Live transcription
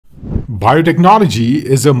Biotechnology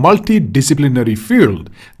is a multidisciplinary field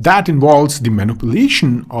that involves the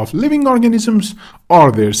manipulation of living organisms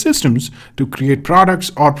or their systems to create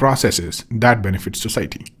products or processes that benefit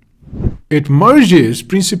society. It merges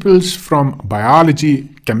principles from biology,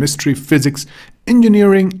 chemistry, physics,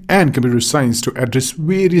 engineering, and computer science to address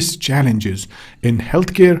various challenges in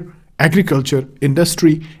healthcare, agriculture,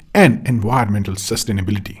 industry, and environmental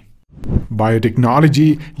sustainability.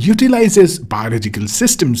 Biotechnology utilizes biological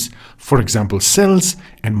systems, for example cells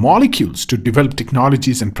and molecules, to develop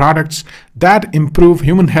technologies and products that improve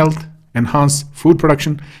human health, enhance food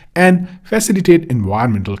production, and facilitate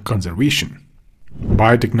environmental conservation.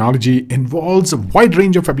 Biotechnology involves a wide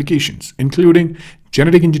range of applications, including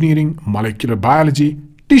genetic engineering, molecular biology,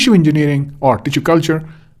 tissue engineering or tissue culture,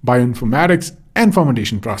 bioinformatics, and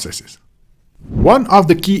fermentation processes. One of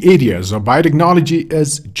the key areas of biotechnology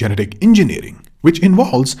is genetic engineering, which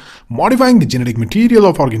involves modifying the genetic material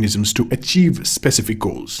of organisms to achieve specific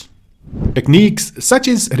goals. Techniques such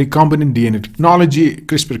as recombinant DNA technology,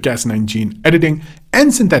 CRISPR-Cas9 gene editing,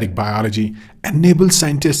 and synthetic biology enable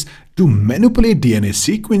scientists to manipulate DNA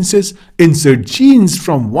sequences, insert genes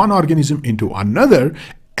from one organism into another,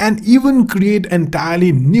 and even create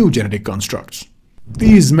entirely new genetic constructs.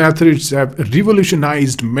 These methods have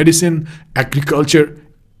revolutionized medicine, agriculture,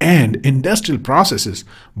 and industrial processes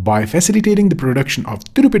by facilitating the production of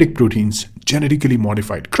therapeutic proteins, genetically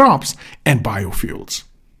modified crops, and biofuels.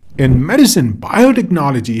 In medicine,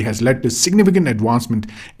 biotechnology has led to significant advancement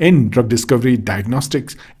in drug discovery,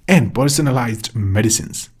 diagnostics, and personalized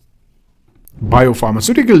medicines.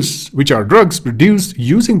 Biopharmaceuticals, which are drugs produced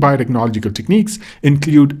using biotechnological techniques,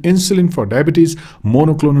 include insulin for diabetes,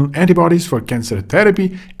 monoclonal antibodies for cancer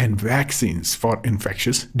therapy, and vaccines for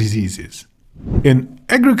infectious diseases. In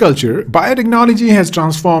agriculture, biotechnology has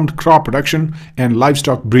transformed crop production and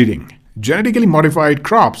livestock breeding. Genetically modified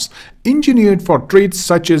crops engineered for traits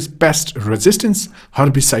such as pest resistance,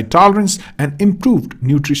 herbicide tolerance, and improved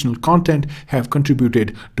nutritional content have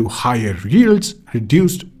contributed to higher yields,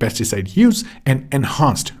 reduced pesticide use, and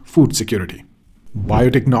enhanced food security.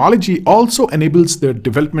 Biotechnology also enables the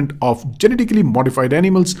development of genetically modified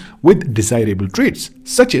animals with desirable traits,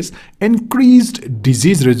 such as increased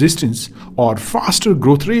disease resistance or faster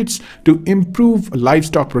growth rates, to improve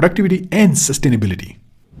livestock productivity and sustainability.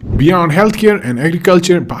 Beyond healthcare and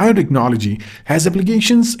agriculture, biotechnology has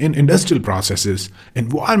applications in industrial processes,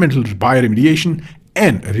 environmental bioremediation,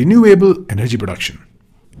 and renewable energy production.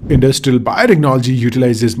 Industrial biotechnology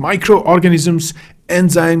utilizes microorganisms,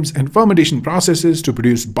 enzymes, and fermentation processes to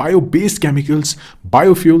produce bio-based chemicals,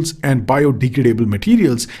 biofuels, and biodegradable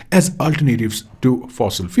materials as alternatives to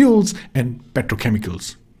fossil fuels and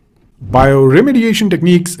petrochemicals. Bioremediation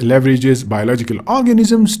techniques leverages biological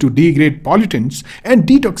organisms to degrade pollutants and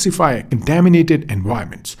detoxify contaminated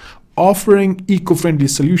environments, offering eco-friendly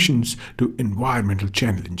solutions to environmental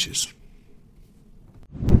challenges.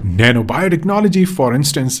 Nanobiotechnology, for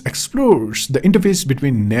instance, explores the interface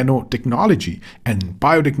between nanotechnology and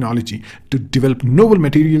biotechnology to develop novel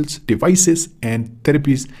materials, devices, and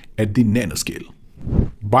therapies at the nanoscale.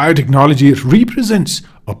 Biotechnology represents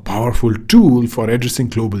a powerful tool for addressing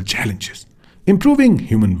global challenges, improving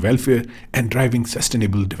human welfare, and driving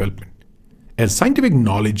sustainable development. As scientific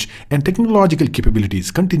knowledge and technological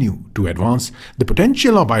capabilities continue to advance, the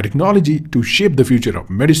potential of biotechnology to shape the future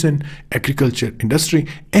of medicine, agriculture, industry,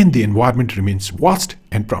 and the environment remains vast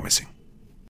and promising.